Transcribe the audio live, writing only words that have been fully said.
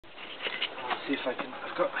see if I can.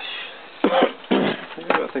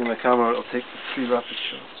 I think my camera will take 3 rapid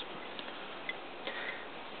shots.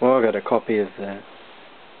 Well, I got a copy of the.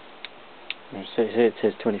 It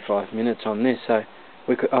says 25 minutes on this, so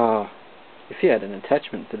we could. If you had an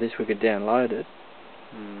attachment for this, we could download it.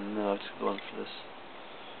 No, it's the one for this.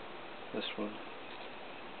 This one.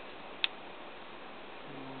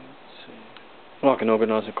 Let's see. Well, I can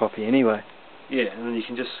organise a copy anyway. Yeah, and then you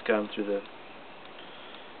can just scan through the.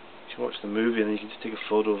 You can watch the movie, and then you can just take a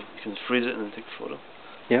photo. You can freeze it and then take a photo.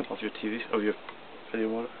 Yep. Of your TV, of your video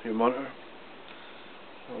monitor, your monitor.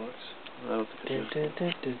 That works. I don't think it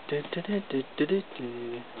does.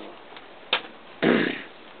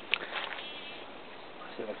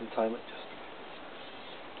 See if I can time it. Just.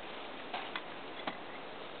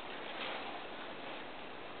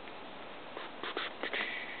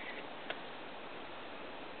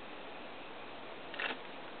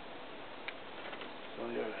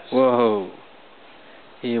 Whoa,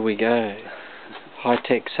 here we go.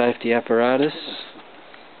 High-tech safety apparatus.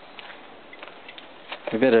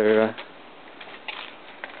 We better,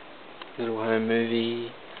 little home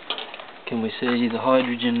movie. Can we see the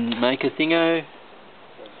hydrogen maker thingo?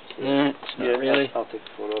 No, it's not really. I'll take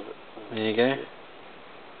a photo of it. There you go.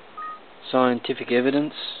 Scientific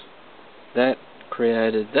evidence. That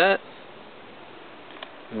created that.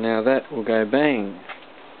 Now that will go bang.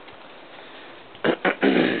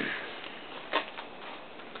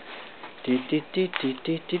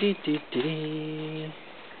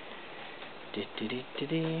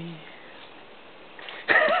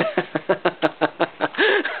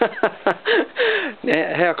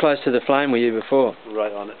 Now, how close to the flame were you before?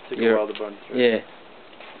 Right on it. Took a while to burn through. Yeah.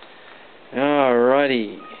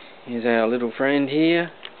 Alrighty. Here's our little friend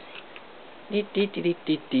here. Yeah,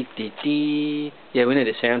 we need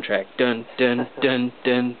a soundtrack. Dun dun dun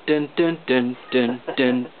dun dun dun dun dun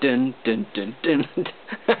dun dun dun dun dun.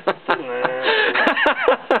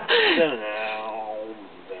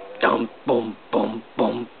 Dum bum bum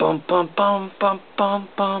bum bum bum bum bum bum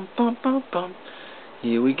bum bum bum bum.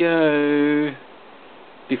 Here we go.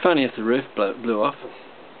 Be funny if the roof blew off.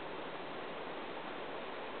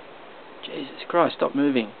 Jesus Christ! Stop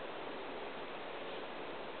moving.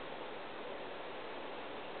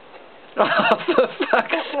 Oh, for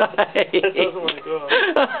fuck's sake! It doesn't want to go.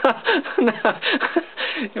 No,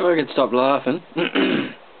 if I could stop laughing.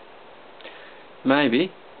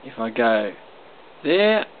 Maybe if I go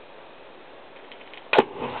there.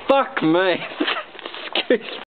 Fuck me! Excuse me.